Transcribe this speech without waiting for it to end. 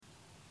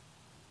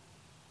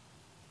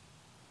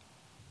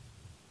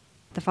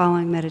The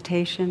following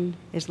meditation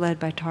is led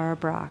by Tara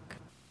Brach.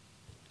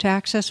 To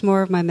access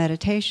more of my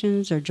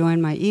meditations or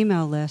join my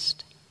email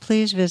list,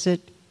 please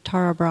visit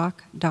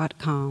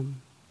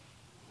tarabrach.com.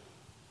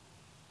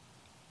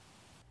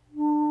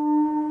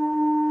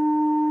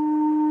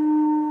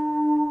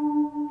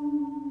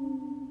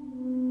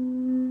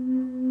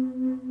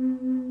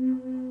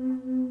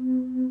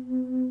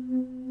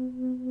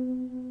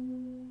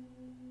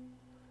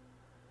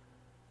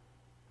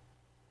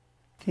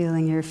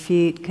 Feeling your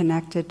feet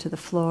connected to the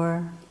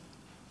floor.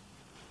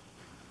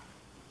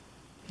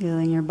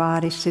 Feeling your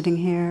body sitting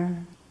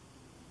here.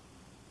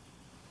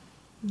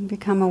 And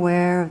become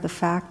aware of the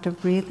fact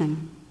of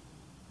breathing.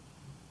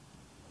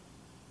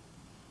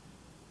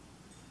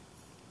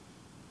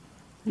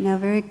 Now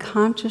very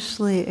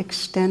consciously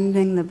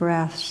extending the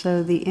breath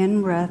so the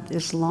in-breath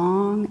is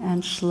long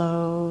and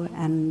slow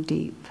and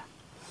deep.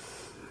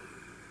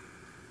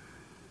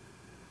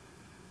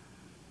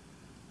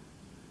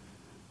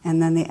 And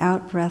then the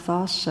out-breath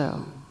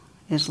also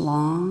is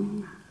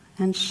long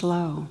and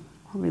slow,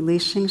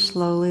 releasing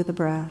slowly the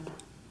breath,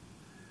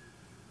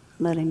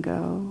 letting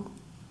go,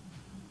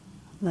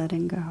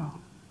 letting go.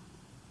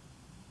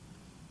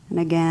 And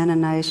again, a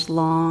nice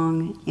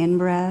long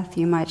in-breath.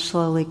 You might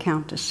slowly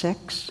count to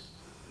 6.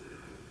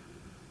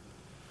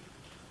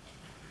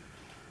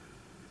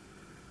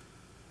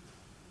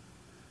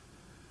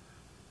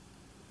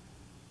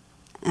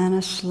 And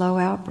a slow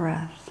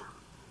out-breath.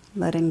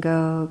 Letting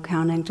go,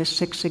 counting to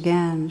 6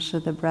 again, so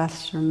the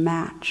breaths are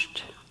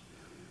matched.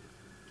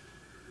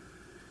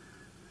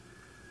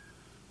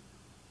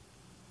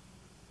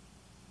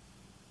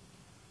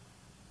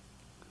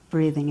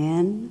 Breathing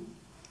in.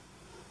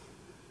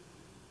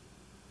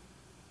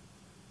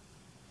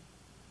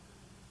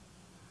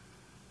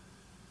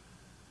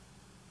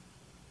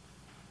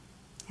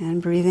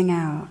 And breathing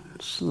out,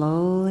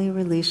 slowly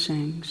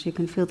releasing, so you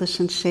can feel the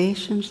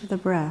sensations of the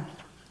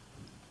breath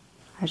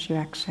as you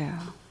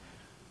exhale.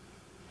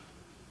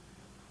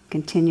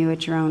 Continue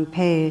at your own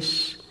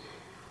pace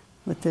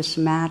with this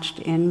matched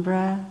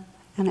in-breath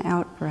and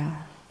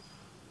out-breath.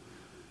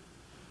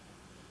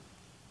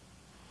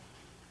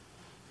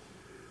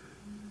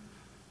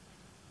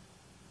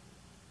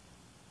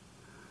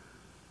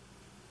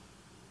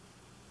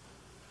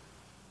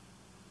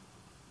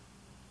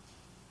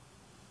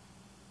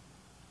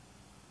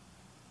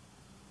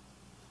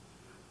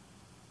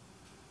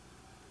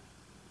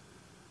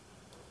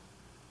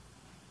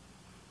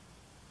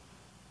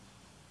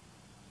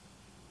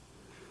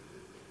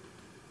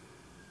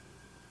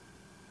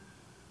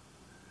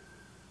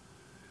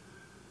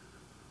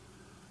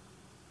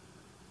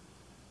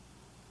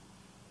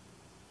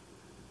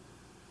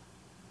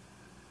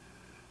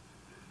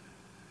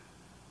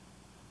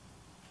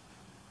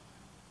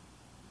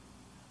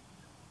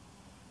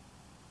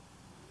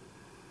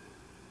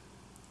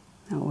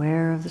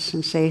 Aware of the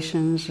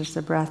sensations as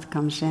the breath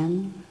comes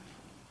in,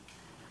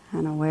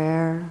 and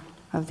aware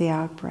of the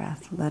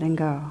out-breath, letting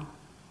go.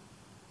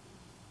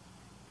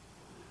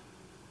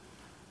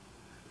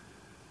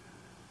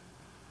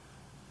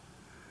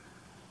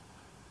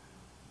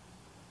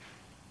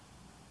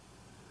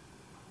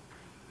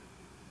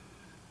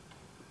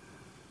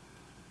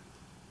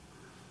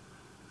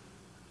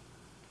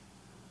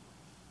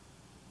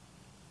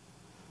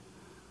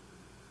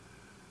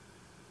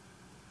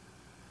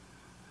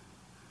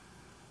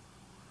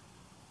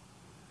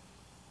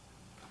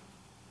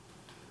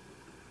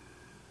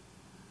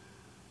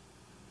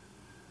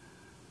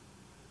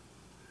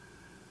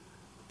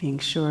 Being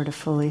sure to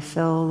fully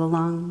fill the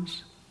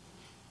lungs,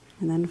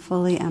 and then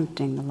fully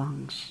emptying the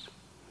lungs.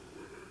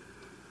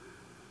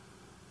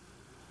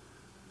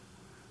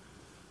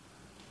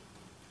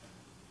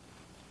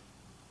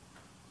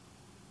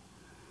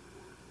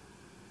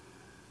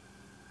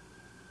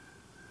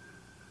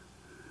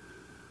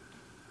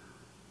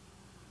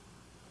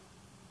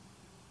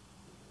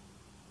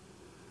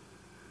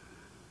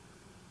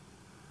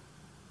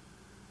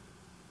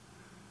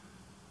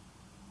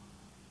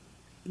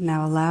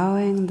 Now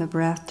allowing the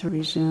breath to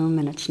resume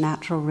in its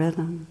natural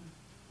rhythm.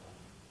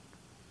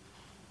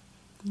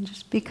 And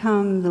just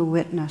become the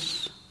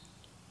witness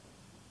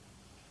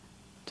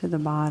to the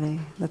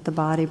body. Let the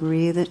body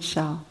breathe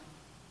itself.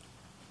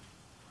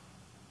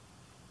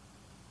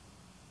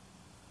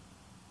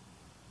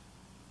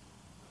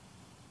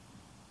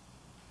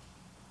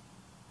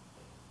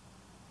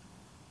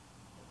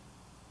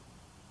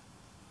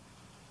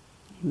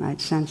 You might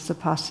sense the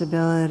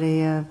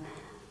possibility of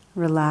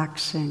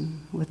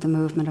relaxing with the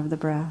movement of the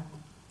breath,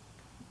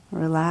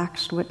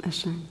 relaxed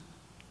witnessing.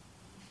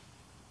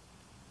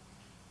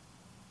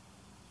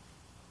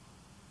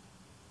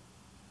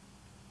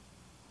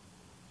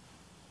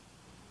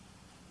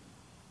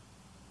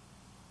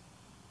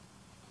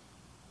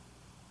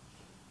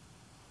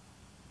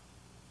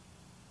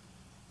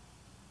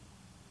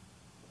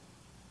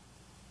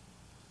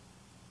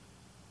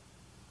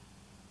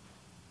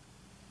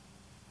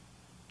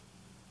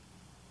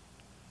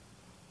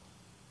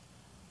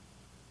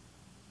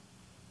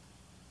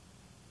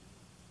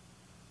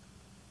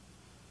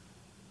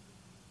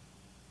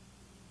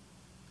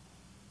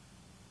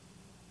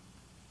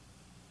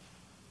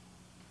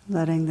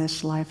 letting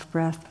this life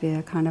breath be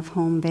a kind of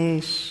home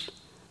base,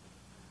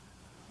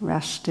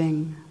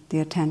 resting the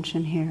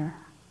attention here.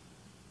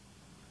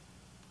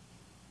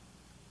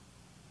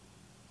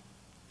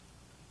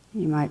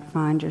 You might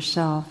find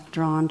yourself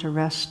drawn to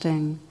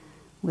resting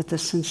with the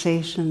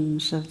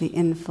sensations of the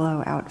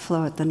inflow,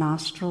 outflow at the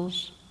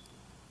nostrils.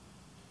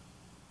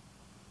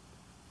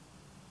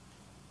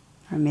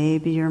 Or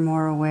maybe you're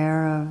more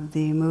aware of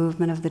the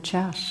movement of the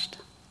chest,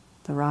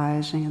 the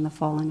rising and the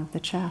falling of the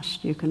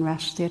chest. You can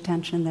rest the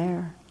attention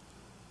there.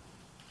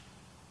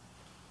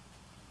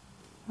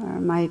 Or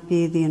it might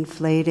be the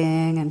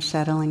inflating and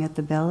settling at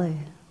the belly.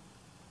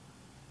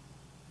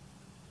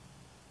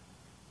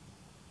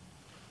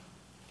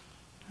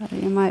 Or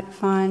you might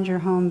find your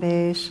home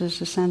base as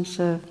a sense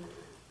of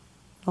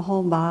the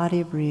whole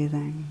body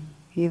breathing,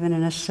 even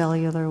in a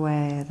cellular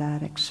way,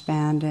 that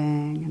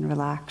expanding and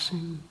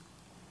relaxing.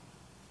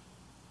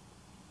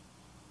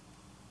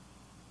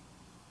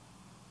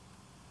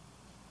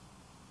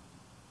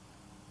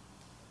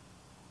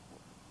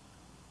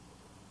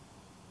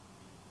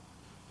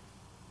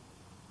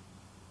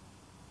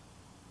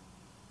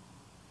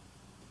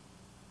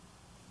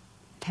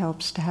 It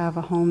helps to have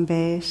a home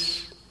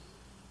base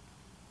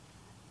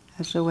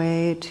as a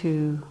way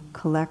to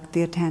collect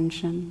the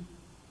attention,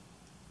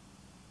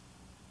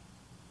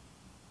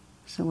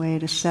 as a way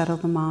to settle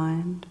the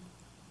mind,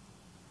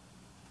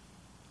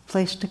 a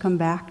place to come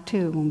back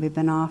to when we've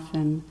been off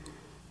in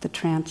the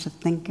trance of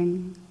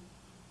thinking.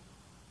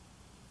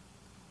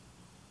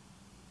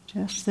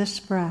 Just this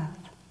breath.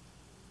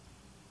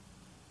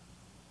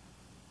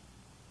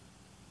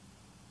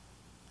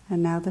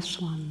 And now this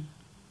one.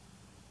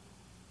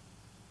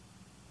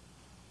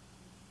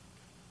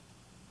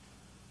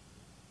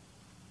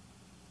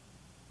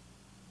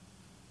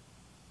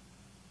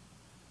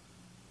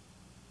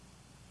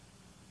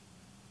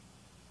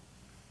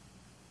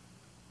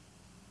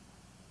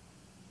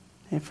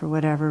 If for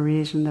whatever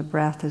reason the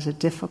breath is a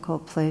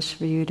difficult place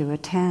for you to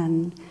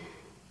attend,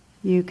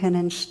 you can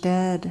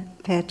instead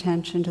pay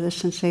attention to the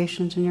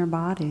sensations in your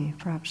body,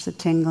 perhaps the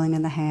tingling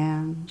in the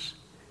hands,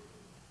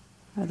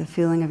 or the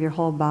feeling of your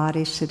whole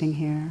body sitting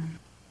here.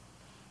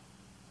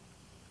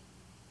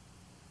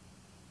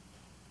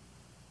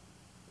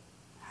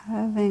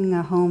 Having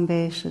a home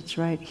base that's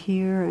right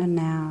here and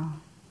now.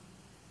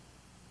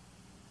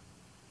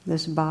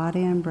 This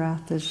body and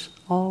breath is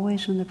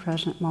always in the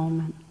present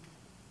moment.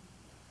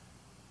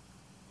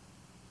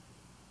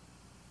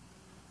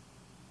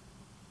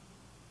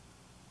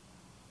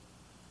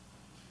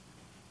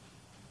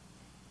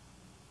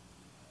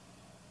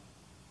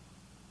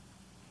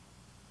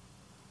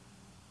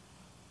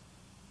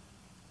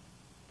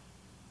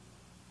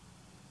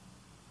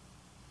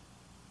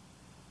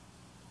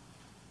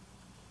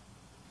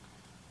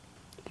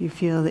 If you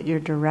feel that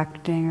you're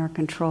directing or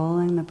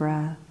controlling the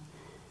breath,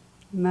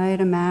 you might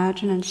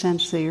imagine and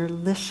sense that you're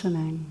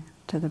listening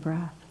to the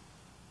breath.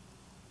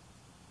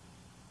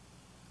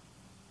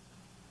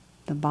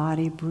 The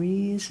body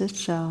breathes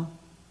itself,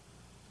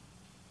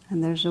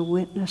 and there's a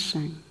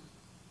witnessing,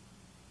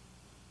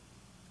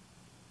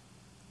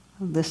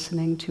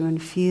 listening to and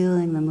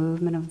feeling the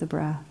movement of the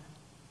breath,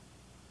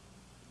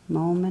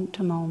 moment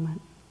to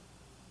moment.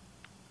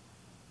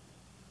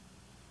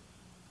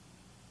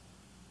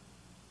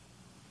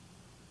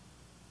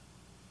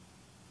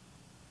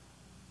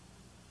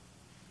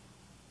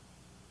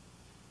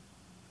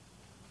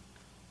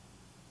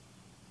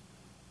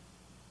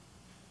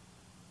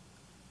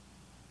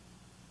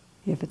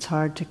 If it's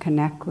hard to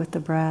connect with the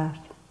breath,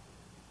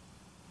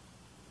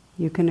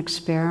 you can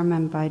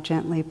experiment by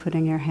gently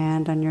putting your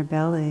hand on your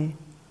belly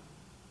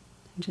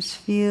and just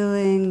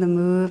feeling the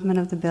movement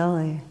of the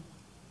belly,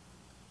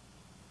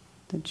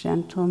 the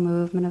gentle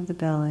movement of the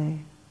belly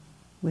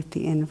with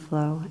the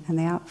inflow and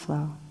the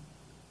outflow.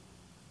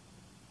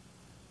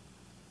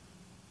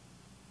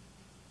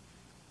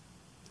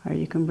 Or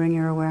you can bring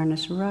your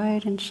awareness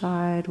right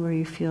inside where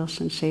you feel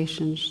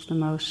sensations the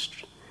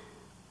most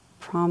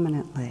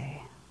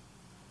prominently.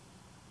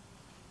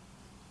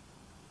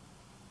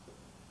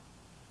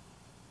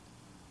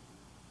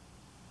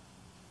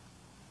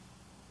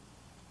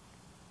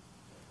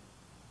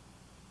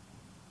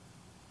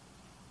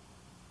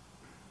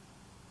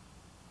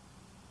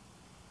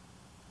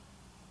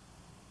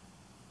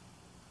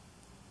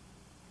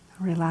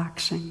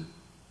 Relaxing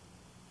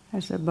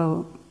as a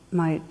boat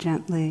might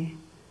gently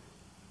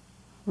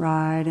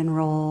ride and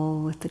roll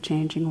with the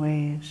changing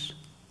waves.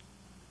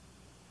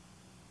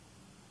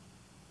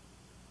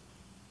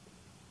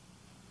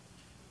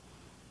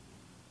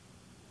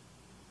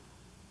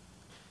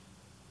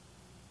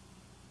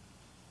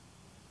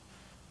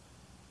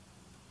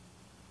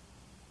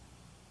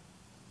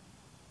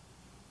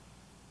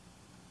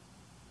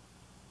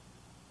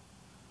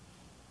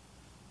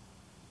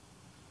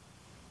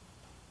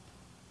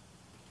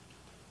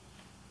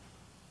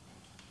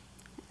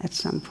 At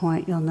some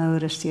point you'll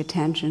notice the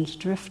attention's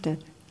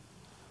drifted.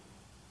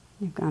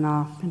 You've gone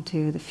off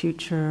into the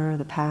future,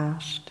 the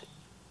past.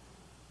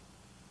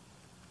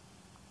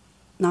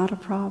 Not a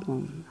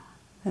problem.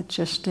 That's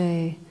just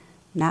a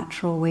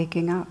natural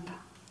waking up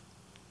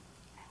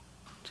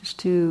Just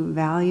to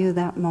value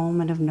that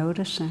moment of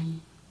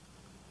noticing.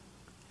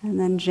 And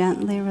then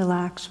gently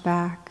relax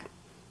back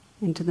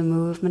into the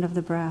movement of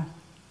the breath.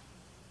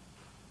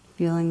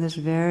 Feeling this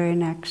very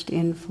next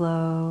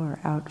inflow or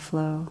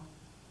outflow.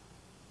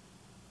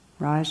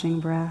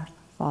 Rising breath,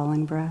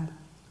 falling breath.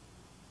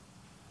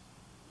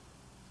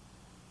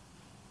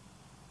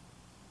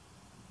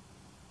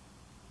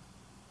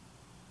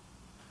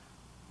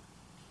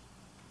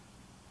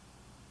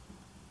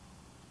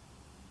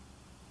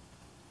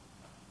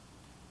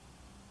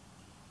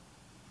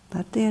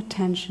 Let the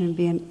attention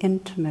be an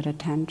intimate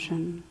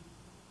attention,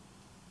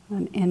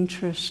 an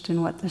interest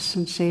in what the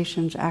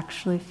sensations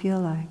actually feel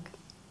like.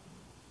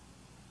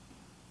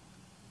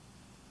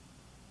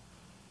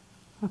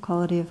 A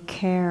quality of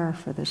care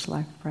for this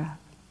life breath.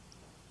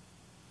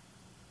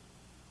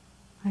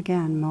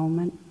 Again,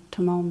 moment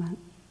to moment.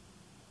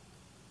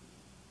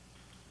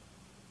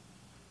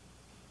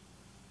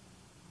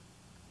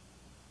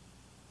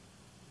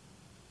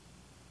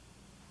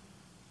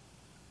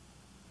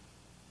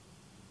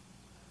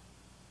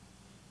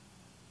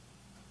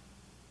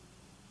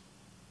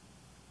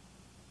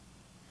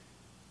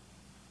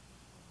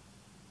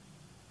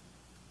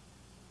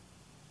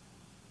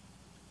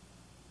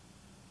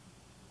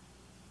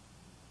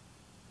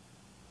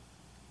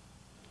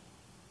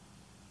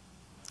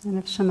 And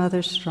if some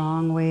other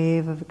strong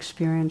wave of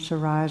experience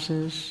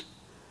arises,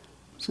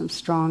 some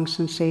strong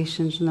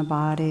sensations in the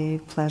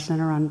body,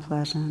 pleasant or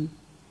unpleasant,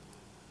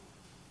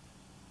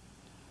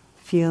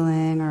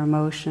 feeling or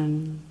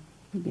emotion,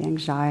 maybe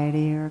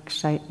anxiety or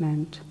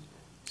excitement,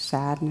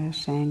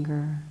 sadness,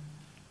 anger,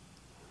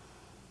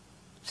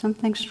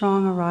 something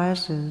strong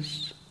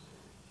arises,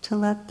 to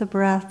let the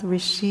breath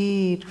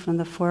recede from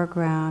the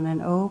foreground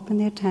and open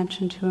the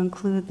attention to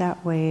include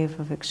that wave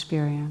of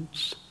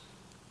experience.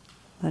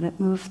 Let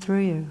it move through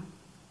you.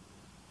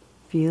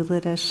 Feel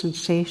it as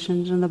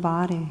sensations in the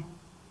body.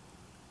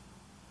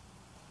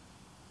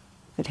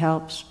 If it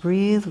helps,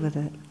 breathe with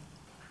it.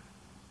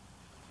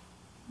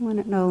 When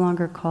it no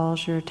longer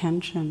calls your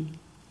attention,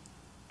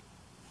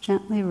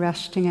 gently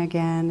resting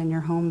again in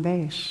your home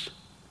base.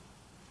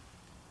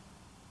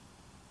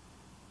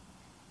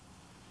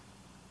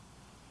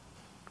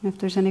 If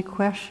there's any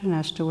question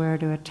as to where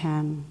to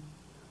attend,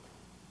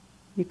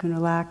 you can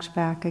relax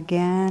back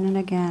again and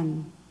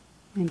again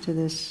into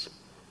this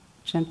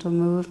gentle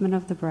movement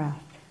of the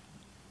breath.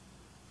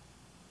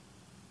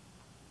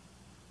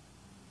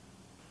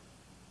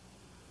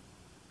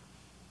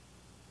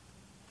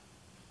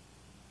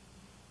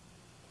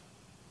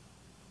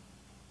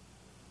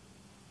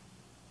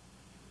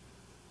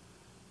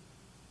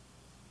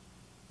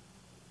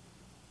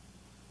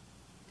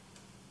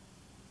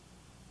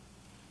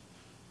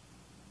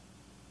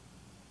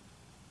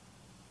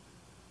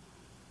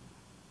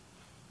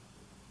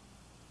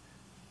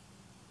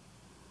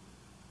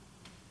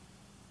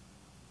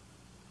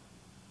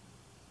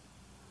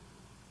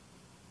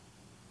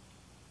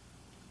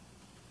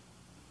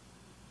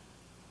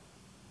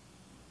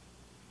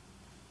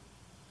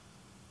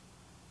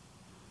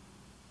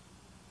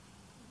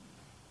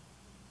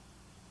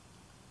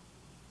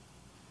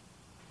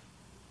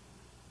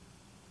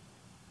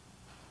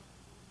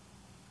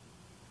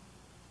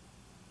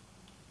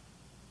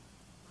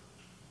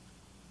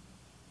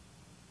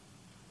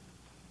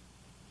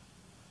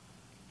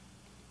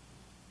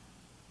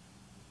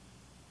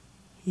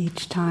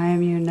 Each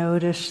time you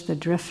notice the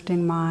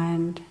drifting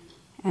mind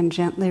and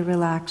gently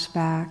relax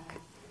back,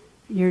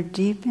 you're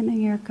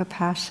deepening your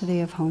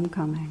capacity of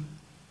homecoming.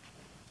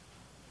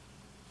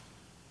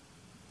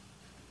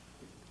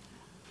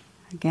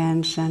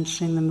 Again,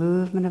 sensing the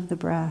movement of the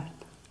breath.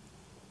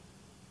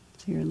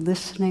 So you're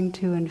listening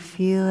to and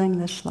feeling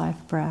this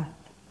life breath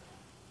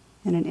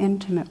in an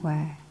intimate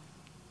way.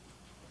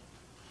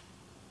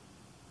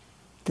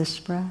 This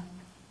breath,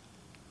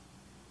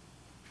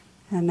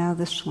 and now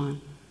this one.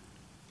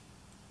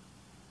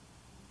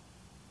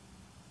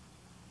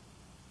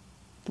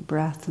 The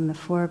breath in the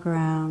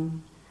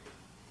foreground,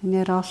 and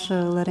yet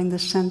also letting the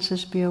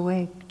senses be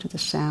awake to the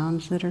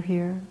sounds that are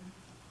here.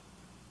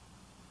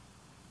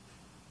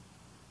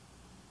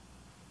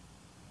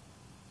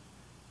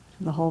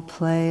 To the whole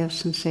play of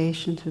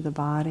sensation through the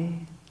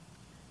body.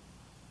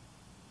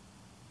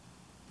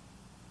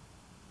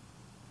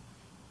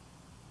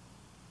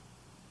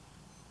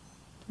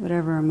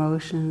 Whatever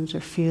emotions or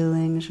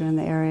feelings are in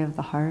the area of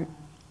the heart.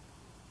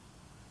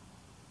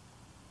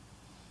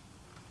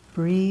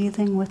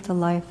 Breathing with the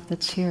life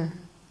that's here.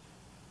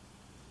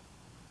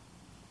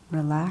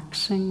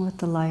 Relaxing with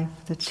the life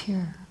that's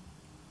here.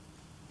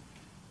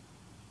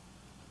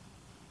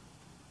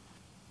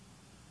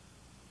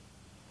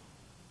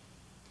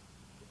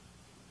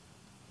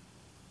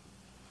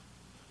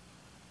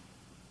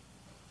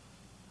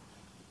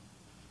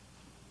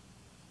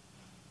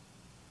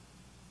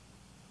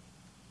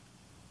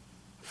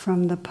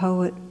 From the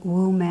poet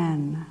Wu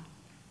Men.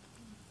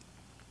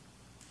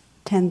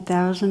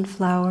 10,000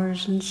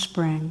 flowers in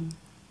spring,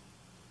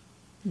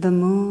 the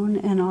moon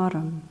in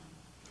autumn,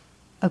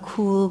 a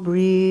cool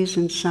breeze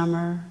in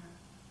summer,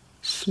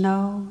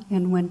 snow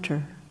in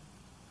winter.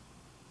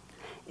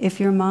 If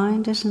your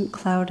mind isn't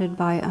clouded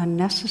by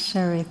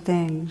unnecessary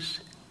things,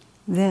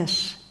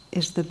 this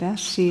is the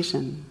best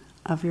season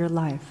of your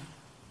life.